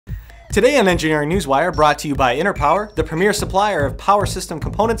Today on Engineering Newswire, brought to you by Interpower, the premier supplier of power system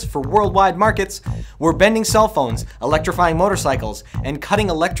components for worldwide markets, we're bending cell phones, electrifying motorcycles, and cutting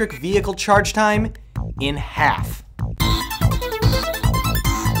electric vehicle charge time in half.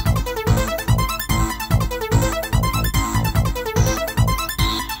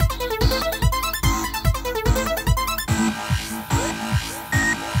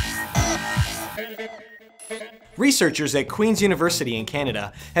 Researchers at Queen's University in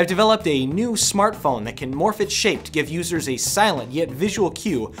Canada have developed a new smartphone that can morph its shape to give users a silent yet visual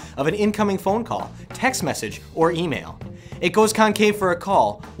cue of an incoming phone call, text message, or email. It goes concave for a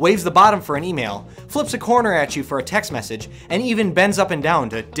call, waves the bottom for an email, flips a corner at you for a text message, and even bends up and down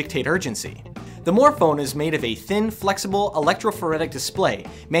to dictate urgency. The Morphone is made of a thin, flexible electrophoretic display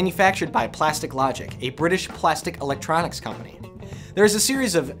manufactured by Plastic Logic, a British plastic electronics company. There is a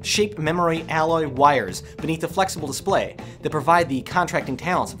series of shape memory alloy wires beneath the flexible display that provide the contracting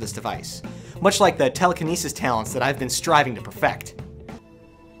talents of this device, much like the telekinesis talents that I've been striving to perfect.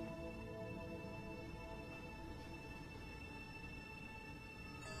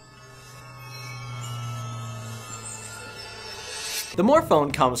 The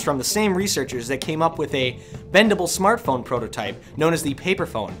Morphone comes from the same researchers that came up with a bendable smartphone prototype known as the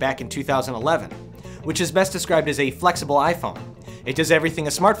Paperphone back in 2011, which is best described as a flexible iPhone. It does everything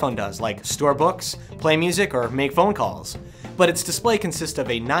a smartphone does, like store books, play music, or make phone calls. But its display consists of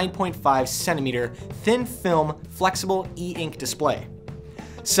a 9.5 centimeter thin film flexible e-ink display.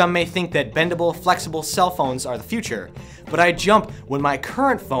 Some may think that bendable, flexible cell phones are the future, but I jump when my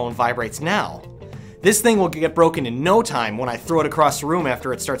current phone vibrates now. This thing will get broken in no time when I throw it across the room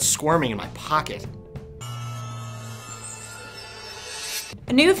after it starts squirming in my pocket.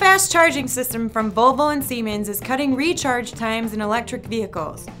 A new fast charging system from Volvo and Siemens is cutting recharge times in electric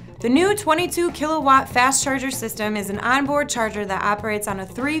vehicles. The new 22 kilowatt fast charger system is an onboard charger that operates on a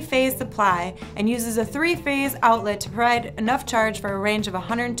 3-phase supply and uses a 3-phase outlet to provide enough charge for a range of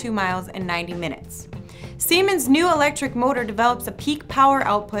 102 miles in 90 minutes. Siemens' new electric motor develops a peak power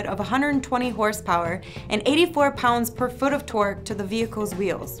output of 120 horsepower and 84 pounds per foot of torque to the vehicle's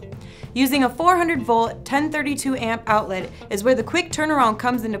wheels. Using a 400-volt, 1032 amp outlet is where the quick turnaround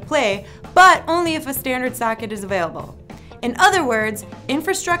comes into play, but only if a standard socket is available. In other words,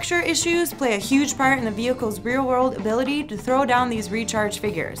 infrastructure issues play a huge part in the vehicle's real-world ability to throw down these recharge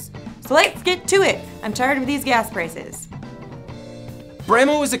figures. So let's get to it! I'm tired of these gas prices.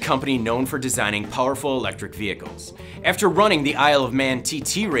 Brammo is a company known for designing powerful electric vehicles. After running the Isle of Man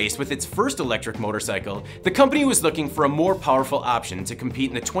TT race with its first electric motorcycle, the company was looking for a more powerful option to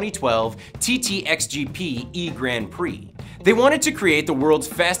compete in the 2012 TT XGP E Grand Prix. They wanted to create the world's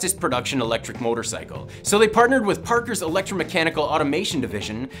fastest production electric motorcycle, so they partnered with Parker's Electromechanical Automation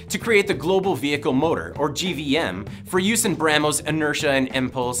Division to create the Global Vehicle Motor, or GVM, for use in Brammo's Enertia and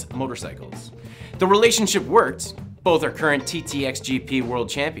Empulse motorcycles. The relationship worked. Both are current TT XGP world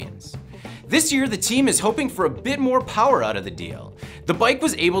champions. This year, the team is hoping for a bit more power out of the deal. The bike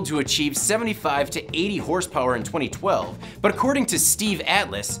was able to achieve 75 to 80 horsepower in 2012, but according to Steve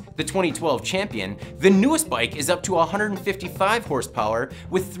Atlas, the 2012 champion, the newest bike is up to 155 horsepower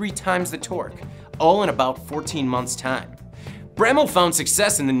with 3 times the torque, all in about 14 months' time. Brammo found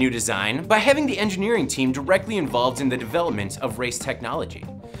success in the new design by having the engineering team directly involved in the development of race technology.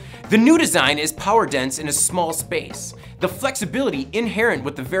 The new design is power dense in a small space. The flexibility inherent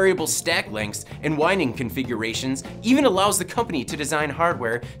with the variable stack lengths and winding configurations even allows the company to design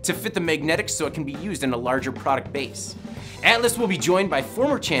hardware to fit the magnetics so it can be used in a larger product base. Atlas will be joined by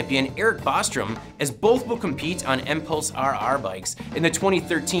former champion Eric Bostrom, as both will compete on Empulse RR bikes in the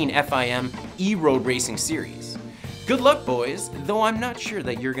 2013 FIM E-Road Racing Series. Good luck, boys, though I'm not sure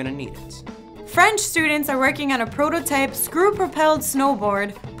that you're gonna need it. French students are working on a prototype screw-propelled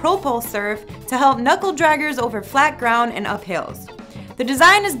snowboard, Propul-Surf, to help knuckle draggers over flat ground and up hills. The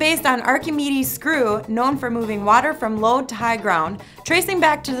design is based on Archimedes' screw, known for moving water from low to high ground, tracing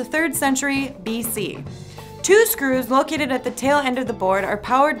back to the 3rd century BC. 2 screws located at the tail end of the board are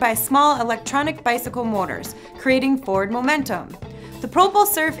powered by small electronic bicycle motors, creating forward momentum. The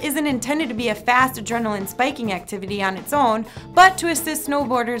Propul-Surf isn't intended to be a fast adrenaline spiking activity on its own, but to assist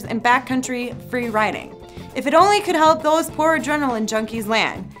snowboarders in backcountry free riding. If it only could help those poor adrenaline junkies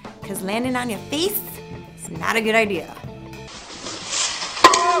land, because landing on your face is not a good idea.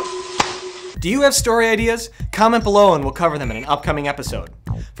 Do you have story ideas? Comment below and we'll cover them in an upcoming episode.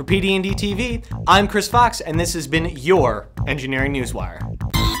 For PD&D TV, I'm Chris Fox and this has been your Engineering Newswire.